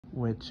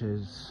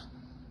witches.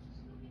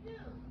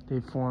 They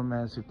form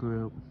as a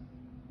group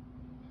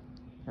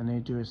and they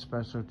do a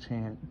special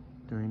chant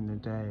during the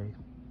day.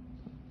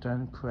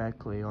 Done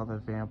correctly, all the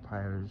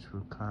vampires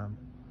will come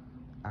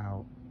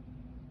out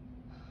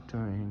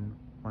during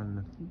when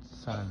the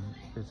sun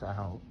is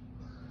out,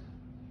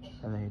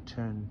 and they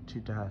turn to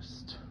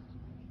dust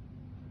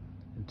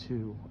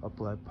into a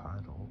blood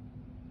puddle,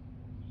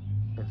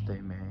 if they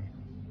may.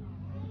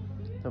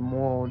 The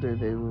more older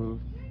they will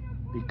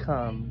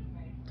become,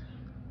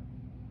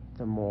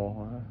 the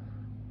more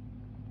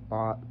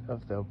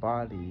of their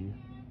body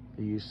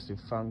they used to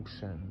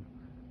function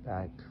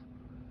back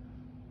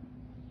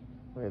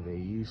where they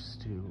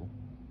used to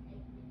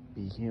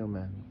be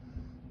human.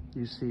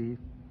 You see,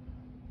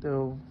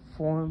 they'll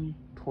form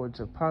towards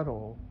a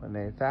puddle when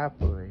they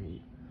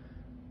evaporate,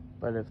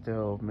 but if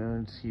they're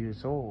millions of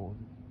years old,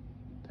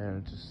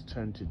 they'll just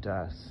turn to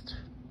dust.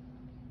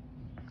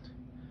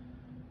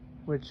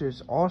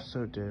 Witches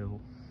also do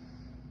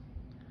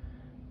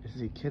is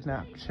they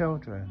kidnap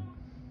children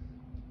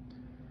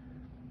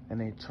and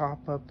they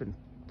chop up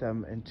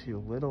them into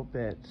little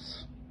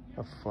bits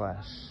of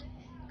flesh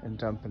and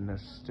dump in their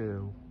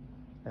stew,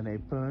 and they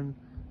burn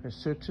a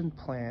certain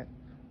plant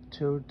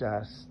to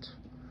dust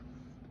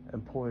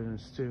and pour it in the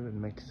stew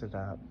and mix it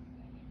up.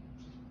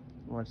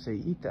 Once they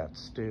eat that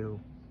stew,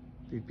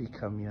 they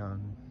become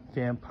young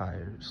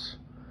vampires.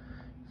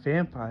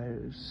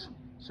 Vampires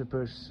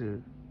supposed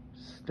to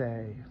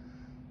stay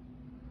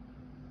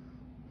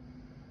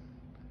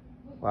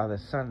while the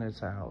sun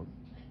is out.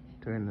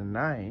 During the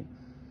night,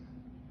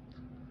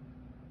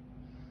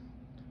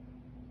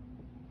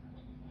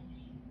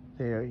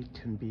 they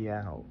can be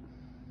out.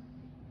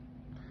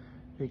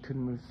 They could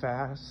move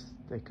fast,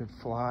 they could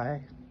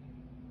fly,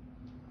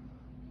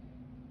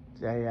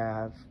 they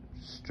have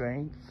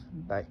strength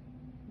that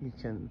you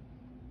can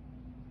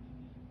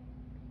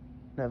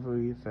never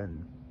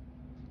even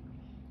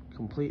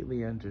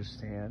completely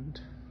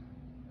understand.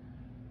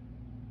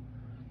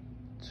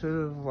 Sort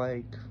of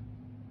like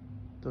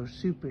those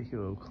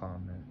superhero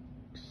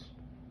comics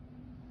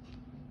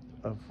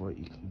of what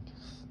you can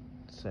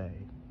say.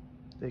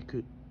 They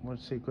could,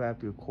 once they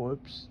grab your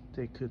corpse,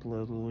 they could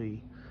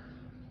literally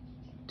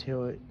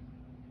tear it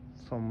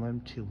from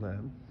limb to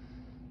limb.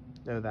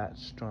 They're that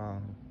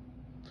strong.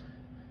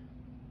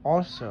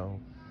 Also,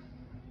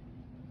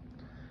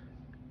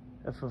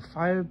 if a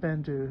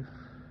firebender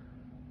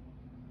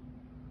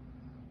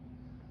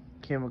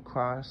came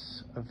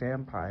across a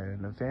vampire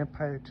and a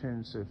vampire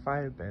turns a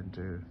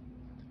firebender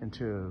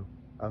into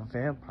a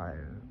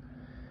vampire,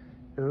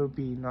 it would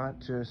be not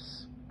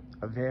just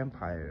a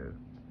vampire.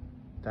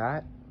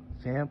 That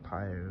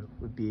vampire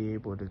would be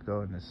able to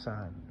go in the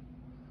sun,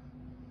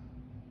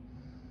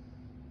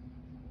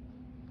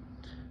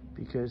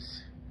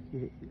 because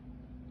he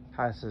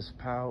has this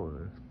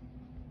power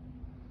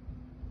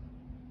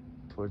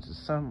towards the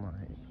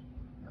sunlight.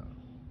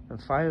 And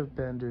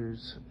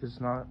firebenders is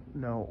not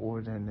no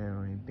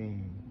ordinary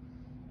being.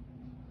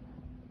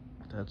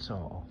 That's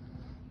all.